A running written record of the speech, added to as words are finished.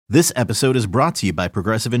This episode is brought to you by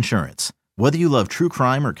Progressive Insurance. Whether you love true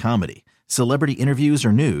crime or comedy, celebrity interviews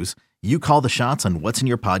or news, you call the shots on what's in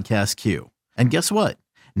your podcast queue. And guess what?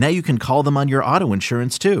 Now you can call them on your auto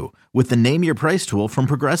insurance too with the Name Your Price tool from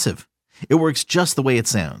Progressive. It works just the way it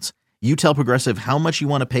sounds. You tell Progressive how much you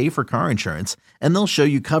want to pay for car insurance, and they'll show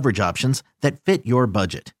you coverage options that fit your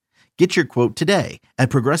budget. Get your quote today at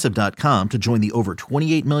Progressive.com to join the over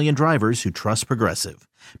 28 million drivers who trust Progressive.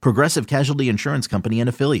 Progressive Casualty Insurance Company and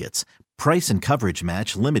Affiliates. Price and coverage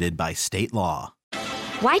match limited by state law.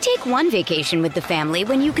 Why take one vacation with the family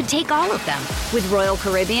when you could take all of them? With Royal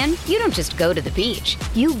Caribbean, you don't just go to the beach.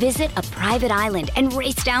 You visit a private island and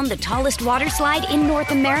race down the tallest water slide in North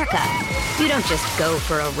America. You don't just go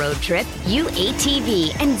for a road trip. You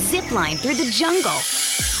ATV and zip line through the jungle.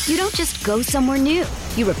 You don't just go somewhere new.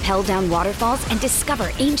 You rappel down waterfalls and discover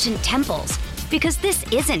ancient temples. Because this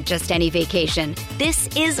isn't just any vacation. This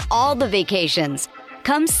is all the vacations.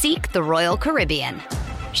 Come seek the Royal Caribbean.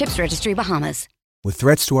 Ships Registry, Bahamas. With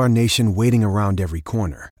threats to our nation waiting around every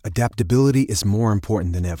corner, adaptability is more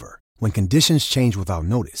important than ever. When conditions change without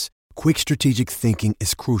notice, quick strategic thinking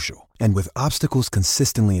is crucial. And with obstacles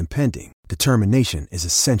consistently impending, determination is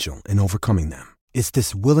essential in overcoming them. It's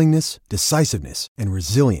this willingness, decisiveness, and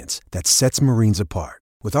resilience that sets Marines apart.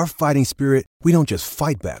 With our fighting spirit, we don't just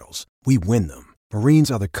fight battles, we win them.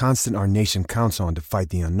 Marines are the constant our nation counts on to fight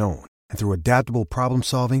the unknown. And through adaptable problem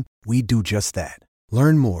solving, we do just that.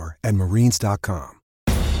 Learn more at marines.com.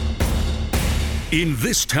 In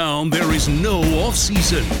this town, there is no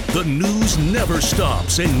off-season. The news never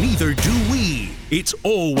stops, and neither do we. It's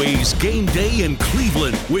always game day in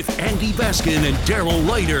Cleveland with Andy Baskin and Daryl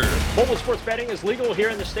Ryder. Mobile sports betting is legal here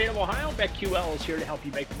in the state of Ohio. BetQL is here to help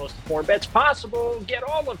you make the most informed bets possible. Get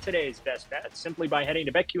all of today's best bets simply by heading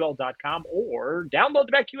to BetQL.com or download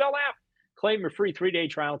the BetQL app. Claim your free 3-day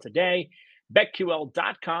trial today.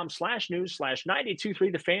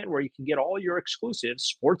 BetQL.com/news/923 The Fan, where you can get all your exclusive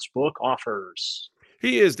sportsbook offers.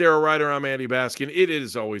 He is Daryl Ryder. I'm Andy Baskin. It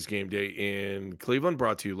is always game day in Cleveland,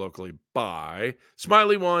 brought to you locally by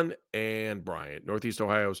Smiley One and Bryant, Northeast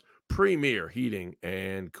Ohio's premier heating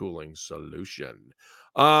and cooling solution.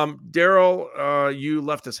 Daryl, you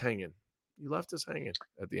left us hanging. You left us hanging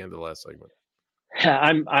at the end of the last segment.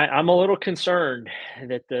 I'm a little concerned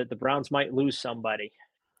that the Browns might lose somebody.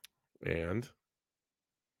 And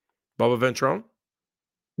Bubba Ventrone?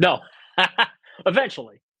 No,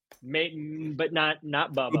 eventually, but not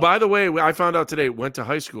Bubba. By the way, I found out today, went to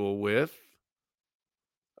high school with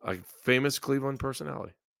a famous Cleveland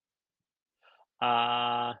personality.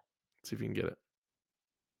 Let's see if you can get it.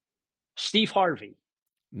 Steve Harvey.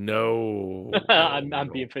 No. I'm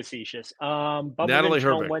being facetious. Bubba Natalie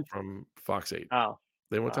Ventrone Herbeck from Fox 8. Oh.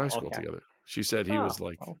 They went to high school together. She said he was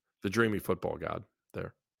like the dreamy football god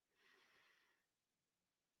there.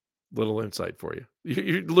 Little insight for you.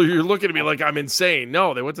 You're looking at me like I'm insane.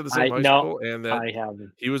 No, they went to the same high school, and that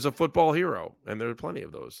he was a football hero, and there are plenty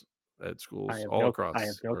of those at schools all across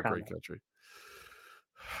our great country.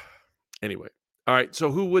 Anyway, all right.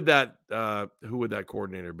 So who would that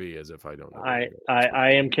coordinator be? As if I don't know. I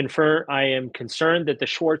am concerned that the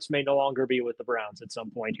Schwartz may no longer be with the Browns at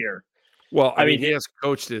some point here. Well, I mean, he has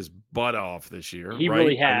coached his butt off this year. He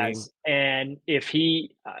really has, and if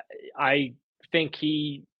I think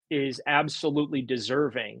he is absolutely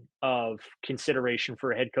deserving of consideration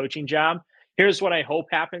for a head coaching job. Here's what I hope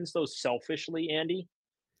happens, though, selfishly, Andy.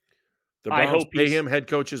 The Browns pay him head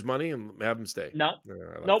coach's money and have him stay. Nope.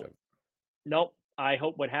 I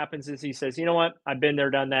hope what happens is he says, you know what? I've been there,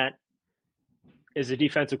 done that. As a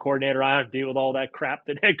defensive coordinator, I have to deal with all that crap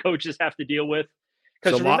that head coaches have to deal with.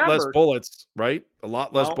 Because a lot less bullets, right? A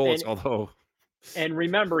lot less bullets, although... And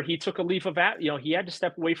remember, he took a leave of that. He had to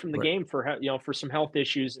step away from the game for some health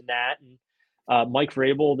issues and that. And Mike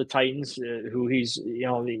Vrabel, the Titans, who he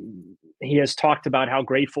has talked about how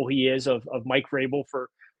grateful he is of Mike Vrabel for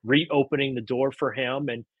reopening the door for him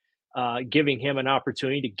and giving him an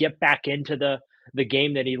opportunity to get back into the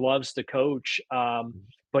game that he loves to coach.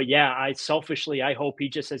 But yeah, I hope he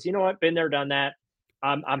just says, you know what, been there, done that.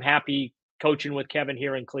 I'm happy coaching with Kevin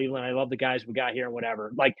here in Cleveland. I love the guys we got here and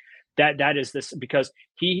whatever. Like that is this, because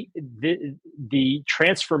the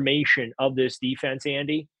transformation of this defense,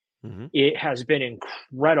 Andy, it has been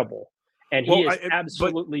incredible. And he is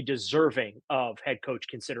absolutely deserving of head coach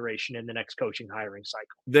consideration in the next coaching hiring cycle.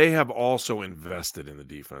 They have also invested in the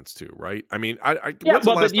defense too, right? I mean, they've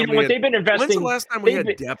been investing. When's the last time we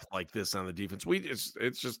had depth like this on the defense?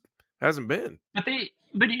 It's just hasn't been. But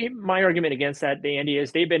my argument against that, Andy,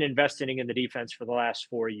 is they've been investing in the defense for the last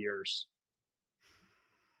 4 years.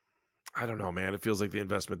 I don't know, man. It feels like the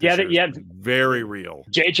investment this year is very real.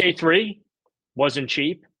 JJ3 wasn't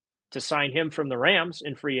cheap. to sign him from the Rams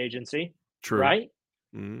in free agency, True. right?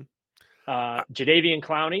 Mm-hmm. Jadeveon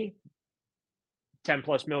Clowney,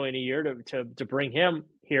 $10+ million a year to bring him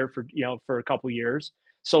here for a couple years.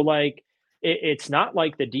 So like it's not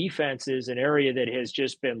like the defense is an area that has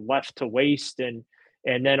just been left to waste and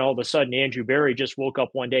then all of a sudden Andrew Berry just woke up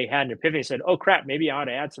one day, had an epiphany, and said, "Oh crap, maybe I ought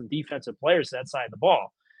to add some defensive players to that side of the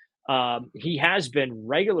ball." He has been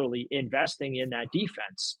regularly investing in that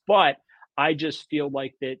defense, but I just feel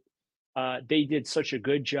like that they did such a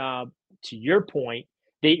good job. To your point,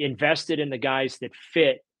 they invested in the guys that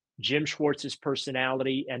fit Jim Schwartz's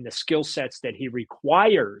personality and the skill sets that he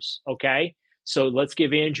requires. Okay. So let's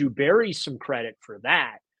give Andrew Berry some credit for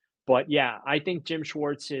that. But yeah, I think Jim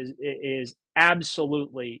Schwartz is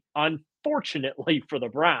absolutely, unfortunately for the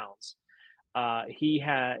Browns,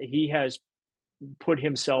 he has put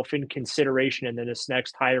himself in consideration in this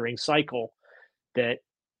next hiring cycle that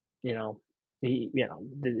you know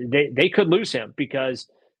they could lose him because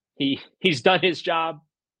he's done his job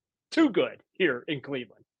too good here in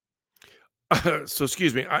Cleveland. So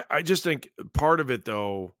excuse me. I just think part of it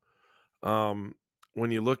though,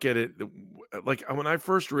 when you look at it, like when I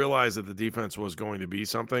first realized that the defense was going to be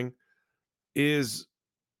something, is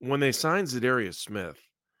when they signed Zadarius Smith.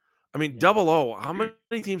 I mean, Double O, how many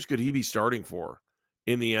teams could he be starting for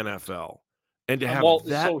in the NFL? And to have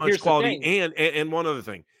that much quality, and one other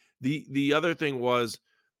thing, the other thing was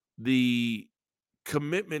the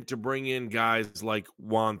commitment to bring in guys like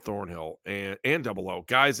Juan Thornhill and Double O,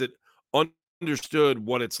 guys that understood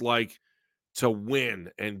what it's like to win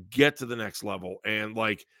and get to the next level and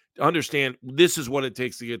like understand this is what it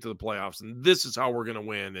takes to get to the playoffs and this is how we're going to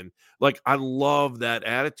win. And like, I love that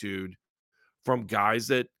attitude from guys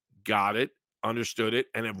that got it, understood it,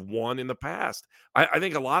 and have won in the past. I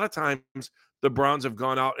think a lot of times the Browns have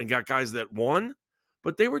gone out and got guys that won,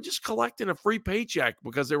 but they were just collecting a free paycheck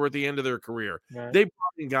because they were at the end of their career. Right. They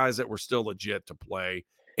brought in guys that were still legit to play,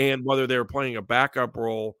 and whether they were playing a backup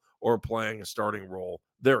role or playing a starting role,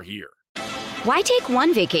 they're here. Why take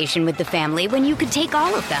one vacation with the family when you could take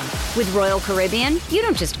all of them? With Royal Caribbean, you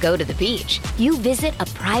don't just go to the beach. You visit a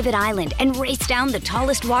private island and race down the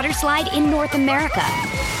tallest water slide in North America.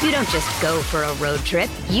 You don't just go for a road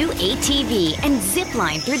trip. You ATV and zip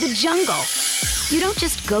line through the jungle. You don't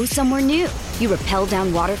just go somewhere new. You rappel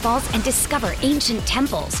down waterfalls and discover ancient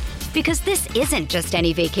temples. Because this isn't just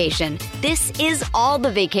any vacation. This is all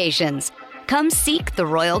the vacations. Come seek the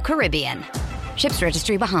Royal Caribbean. Ships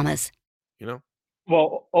Registry, Bahamas. You know,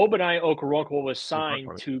 well, Obadiah Okoronkwo was signed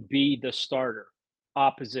to be the starter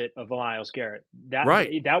opposite of Myles Garrett.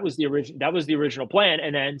 That was the original plan,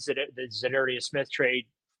 and then the Zadarius Smith trade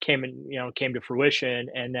came to fruition,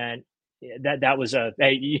 and then that was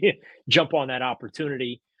jump on that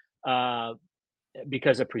opportunity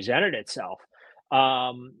because it presented itself.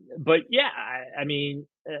 But yeah, I mean,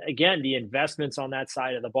 again, the investments on that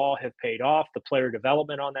side of the ball have paid off. The player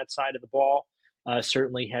development on that side of the ball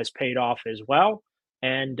certainly has paid off as well.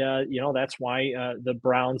 And, that's why the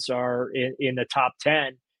Browns are in the top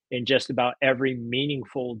 10 in just about every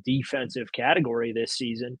meaningful defensive category this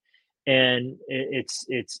season. And it's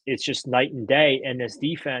just night and day. And this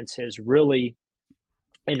defense has really,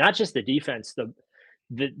 and not just the defense,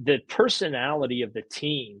 the personality of the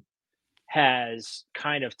team has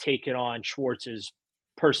kind of taken on Schwartz's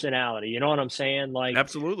personality. You know what I'm saying? Like,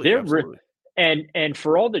 absolutely. And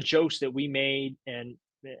for all the jokes that we made, and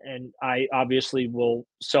I obviously will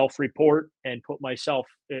self-report and put myself,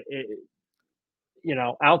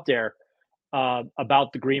 out there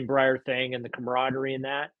about the Greenbrier thing and the camaraderie and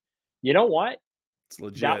that. You know what? It's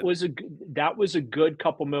legit. That was a good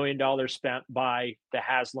couple $1 million spent by the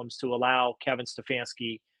Haslams to allow Kevin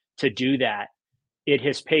Stefanski to do that. It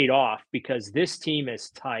has paid off because this team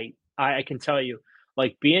is tight. I can tell you.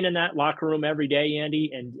 Like being in that locker room every day,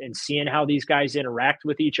 Andy, and seeing how these guys interact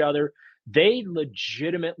with each other, they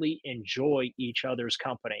legitimately enjoy each other's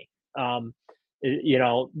company. And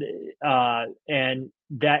that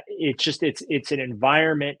it's an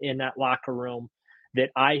environment in that locker room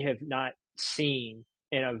that I have not seen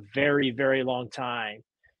in a very, very long time.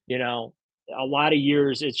 A lot of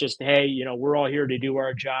years it's just, hey, we're all here to do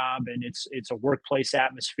our job, and it's a workplace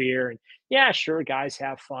atmosphere, and yeah, sure, guys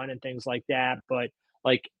have fun and things like that, but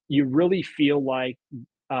like you really feel like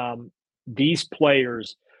these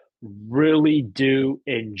players really do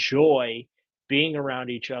enjoy being around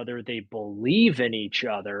each other. They believe in each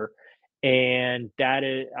other, and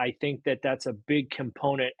I think that's a big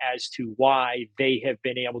component as to why they have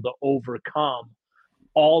been able to overcome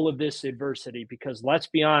all of this adversity. Because let's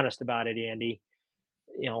be honest about it, Andy,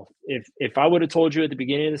 if I would have told you at the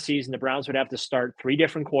beginning of the season the Browns would have to start 3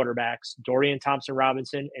 different quarterbacks, Dorian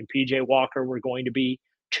Thompson-Robinson and PJ Walker were going to be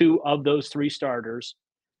 2 of those 3 starters.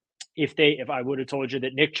 If I would have told you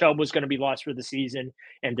that Nick Chubb was going to be lost for the season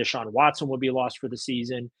and Deshaun Watson would be lost for the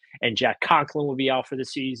season and Jack Conklin would be out for the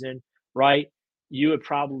season, right? You would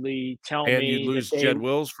probably tell And me you'd lose that Jed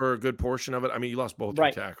Wills for a good portion of it. I mean, you lost both your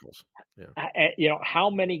right. tackles. Yeah. How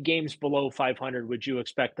many games below 500 would you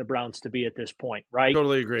expect the Browns to be at this point, right?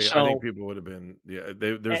 Totally agree. So, I think people would have been. Yeah,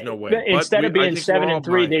 there's no way. Instead of being I think we're all 7-3,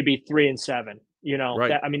 buying. they'd be 3-7.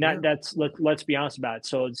 Right. That's let's be honest about it.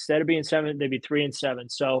 So instead of being 7, they'd be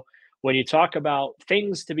 3-7. So when you talk about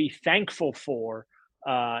things to be thankful for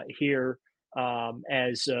here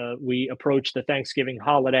as we approach the Thanksgiving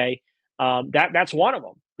holiday, that's one of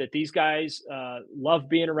them. That these guys love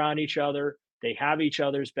being around each other. They have each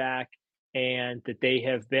other's back, and that they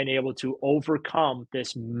have been able to overcome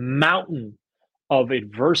this mountain of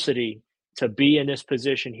adversity to be in this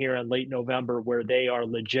position here in late November where they are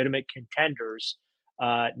legitimate contenders,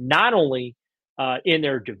 not only in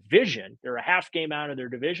their division, they're a half game out of their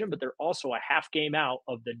division, but they're also a half game out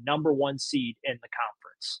of the number 1 seed in the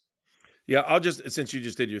conference. Yeah, since you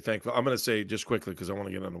just did your thankful, I'm going to say just quickly because I want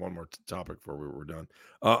to get on to one more topic before we're done.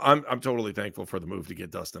 I'm totally thankful for the move to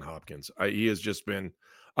get Dustin Hopkins. He has just been.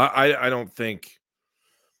 I don't think.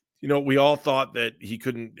 We all thought that he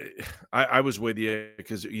couldn't. I was with you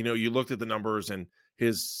because you looked at the numbers and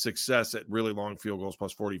his success at really long field goals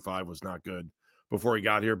plus 45 was not good before he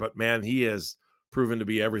got here. But man, he has proven to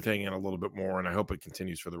be everything and a little bit more, and I hope it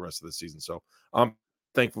continues for the rest of the season. So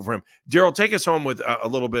thankful for him. Gerald, take us home with a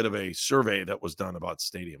little bit of a survey that was done about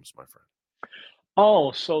stadiums, my friend.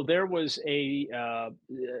 Oh, so there was a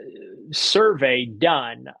survey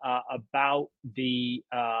done about the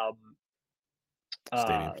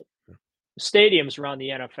stadiums around the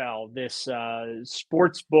NFL. This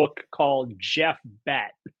sports book called Jeff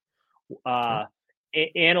Bet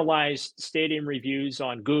analyzed stadium reviews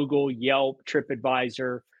on Google, Yelp,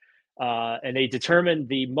 TripAdvisor, and they determined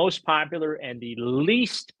the most popular and the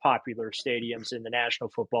least popular stadiums in the National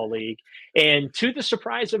Football League. And to the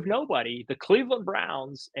surprise of nobody, the Cleveland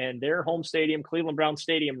Browns and their home stadium, Cleveland Browns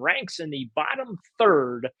Stadium, ranks in the bottom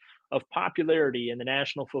third of popularity in the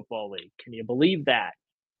National Football League. Can you believe that?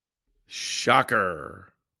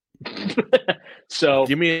 Shocker. So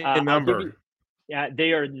give me a number.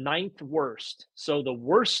 They are 9th worst. So the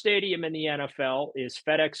worst stadium in the NFL is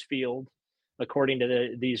FedEx Field, according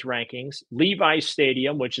to these rankings. Levi's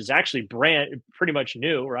Stadium, which is actually pretty much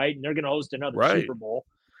new, right? And they're going to host another Super Bowl.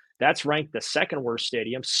 That's ranked the 2nd worst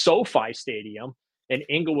stadium. SoFi Stadium in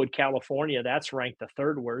Inglewood, California, that's ranked the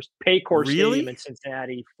 3rd worst. Paycor Stadium in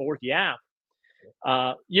Cincinnati, 4th. Yeah.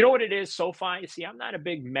 You know what it is, SoFi? See, I'm not a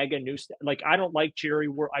big mega news. I don't like Jerry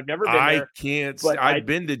World. I've never been there. I can't. I've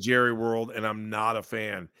been to Jerry World, and I'm not a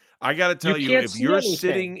fan. I got to tell you, if you're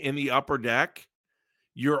sitting in the upper deck,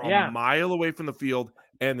 you're a mile away from the field,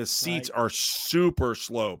 and the seats are super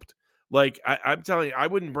sloped. I'm telling you, I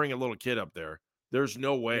wouldn't bring a little kid up there. There's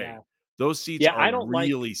no way. Yeah. Those seats are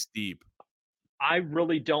really steep. I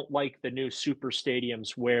really don't like the new super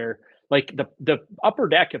stadiums where the upper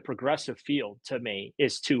deck at Progressive Field to me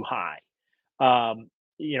is too high.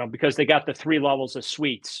 Because they got the 3 levels of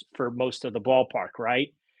suites for most of the ballpark,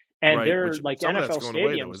 right? And they're like NFL stadiums,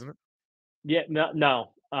 away, though, isn't it? Yeah, no.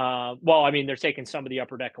 Well, I mean, they're taking some of the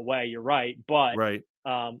upper deck away. You're right, but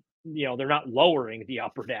they're not lowering the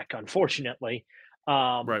upper deck, unfortunately.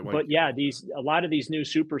 But yeah, a lot of these new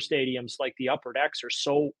super stadiums, like the upper decks, are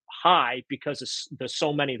so high because of the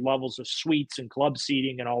so many levels of suites and club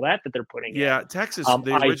seating and all that they're putting. Yeah, Texas,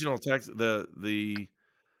 original Texas, the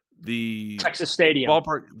Texas Stadium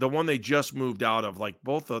ballpark, the one they just moved out of,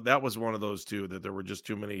 that was one of those two that there were just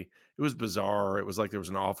too many. It was bizarre. It was like there was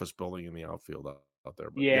an office building in the outfield out there.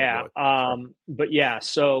 But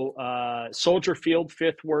so Soldier Field,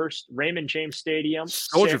 5th worst. Raymond James Stadium,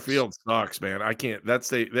 Soldier 6th. Field sucks, man. I can't.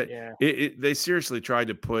 They seriously tried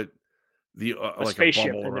to put the spaceship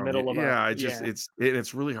a bubble in the middle of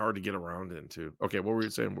it's really hard to get around into. Okay, what were you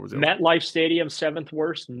saying? What was it? MetLife Stadium, 7th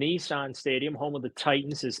worst. Nissan Stadium, home of the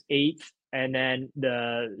Titans, is 8th, and then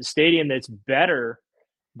the stadium that's better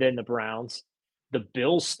than the Browns, the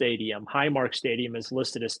Bills Stadium, Highmark Stadium, is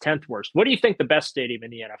listed as 10th worst. What do you think the best stadium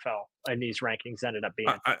in the NFL in these rankings ended up being?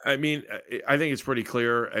 I mean, I think it's pretty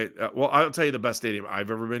clear. I'll tell you the best stadium I've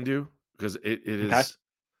ever been to because it is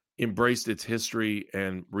embraced its history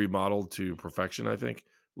and remodeled to perfection. I think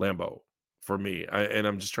Lambeau for me, and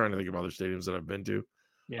I'm just trying to think of other stadiums that I've been to.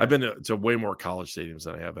 I've been to way more college stadiums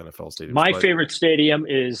than I have NFL stadiums. My favorite stadium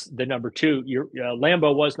is the number 2.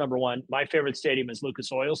 Lambeau was number 1. My favorite stadium is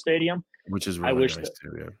Lucas Oil Stadium, which is really nice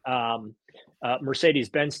too. Yeah.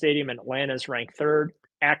 Mercedes-Benz Stadium in Atlanta is ranked 3rd.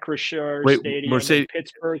 Acrisure Stadium in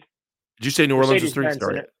Pittsburgh. Did you say New Orleans was 3?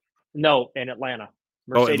 Sorry. No, in Atlanta.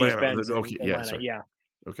 Mercedes-Benz. Okay. Yeah.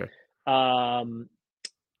 Okay.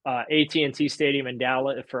 AT&T Stadium in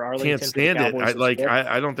Dallas for Arlington. Can't stand it.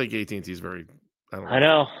 I don't think AT&T is very. I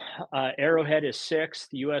know. Arrowhead is 6th.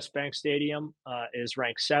 U.S. Bank Stadium is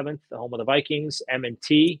ranked 7th, the home of the Vikings.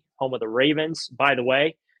 M&T, home of the Ravens. By the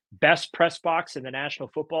way, best press box in the National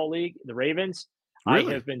Football League, the Ravens.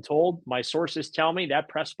 Really? I have been told, my sources tell me that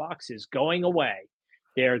press box is going away.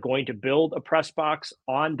 They are going to build a press box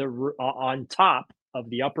on top of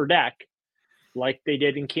the upper deck, like they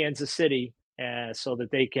did in Kansas City, so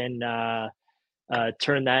that they can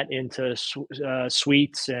turn that into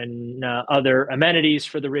suites and other amenities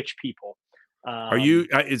for the rich people. Are you?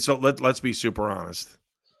 So let's be super honest.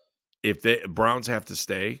 If the Browns have to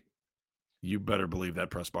stay, you better believe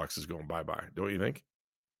that press box is going bye-bye. Don't you think?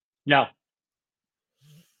 No.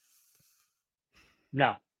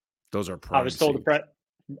 Those are prime. I was told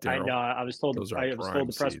seats. I know. I was told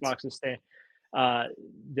the press box is staying.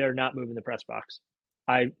 They're not moving the press box.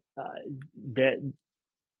 I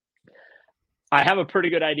have a pretty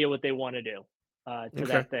good idea what they want to do to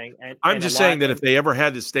that thing. And I'm just saying that if they ever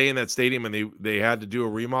had to stay in that stadium and they had to do a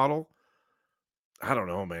remodel, I don't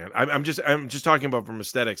know, man. I'm just talking about from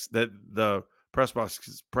aesthetics that the press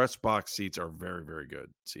box seats are very, very good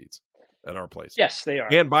seats at our place. Yes, they are.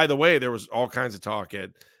 And by the way, there was all kinds of talk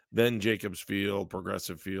at then Jacobs Field,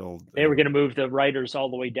 Progressive Field. They were going to move the writers all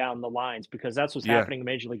the way down the lines because that's what's happening in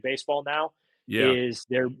Major League Baseball now. Yeah. Is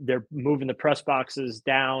they're moving the press boxes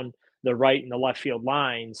down the right and the left field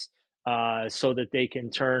lines so that they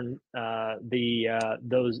can turn the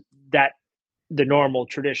normal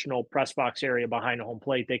traditional press box area behind the home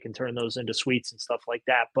plate. They can turn those into suites and stuff like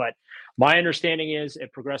that. But my understanding is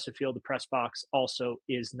at Progressive Field, the press box also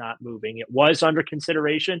is not moving. It was under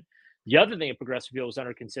consideration. The other thing at Progressive Field was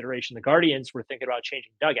under consideration. The Guardians were thinking about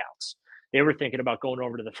changing dugouts. They were thinking about going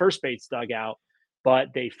over to the first base dugout, but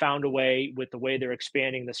they found a way with the way they're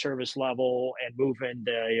expanding the service level and moving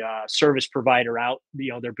the service provider out.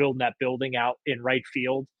 They're building that building out in right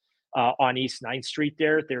field on East 9th Street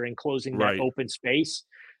there. They're enclosing that open space.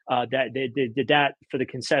 That they did that for the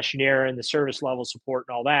concessionaire and the service level support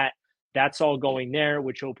and all that. That's all going there,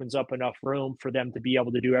 which opens up enough room for them to be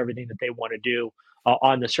able to do everything that they want to do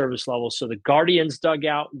on the service level. So the Guardians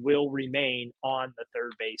dugout will remain on the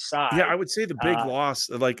third base side. Yeah, I would say the big loss,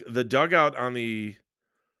 like the dugout on the.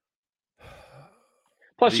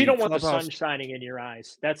 Plus, you don't want the sun shining in your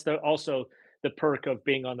eyes. That's also the perk of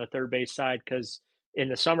being on the third base side, because in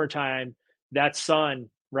the summertime, that sun,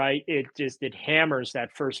 right, it hammers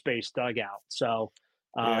that first base dugout. So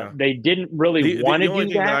they didn't really want to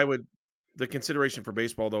do that. The consideration for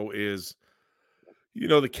baseball, though, is,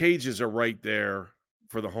 the cages are right there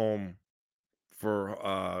for the home. For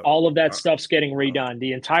all of that stuff's getting redone.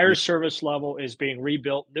 The entire service level is being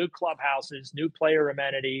rebuilt. New clubhouses, new player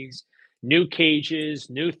amenities, new cages,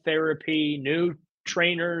 new therapy, new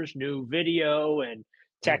trainers, new video and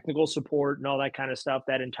technical support and all that kind of stuff.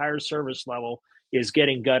 That entire service level is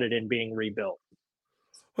getting gutted and being rebuilt.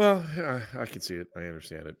 Well, I can see it. I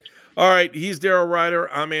understand it. All right. He's Daryl Ryder.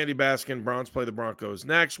 I'm Andy Baskin. Browns play the Broncos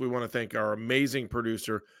next. We want to thank our amazing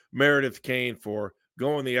producer, Meredith Kane, for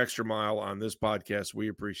going the extra mile on this podcast. We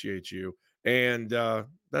appreciate you. And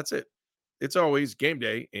that's it. It's always game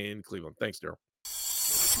day in Cleveland. Thanks, Daryl.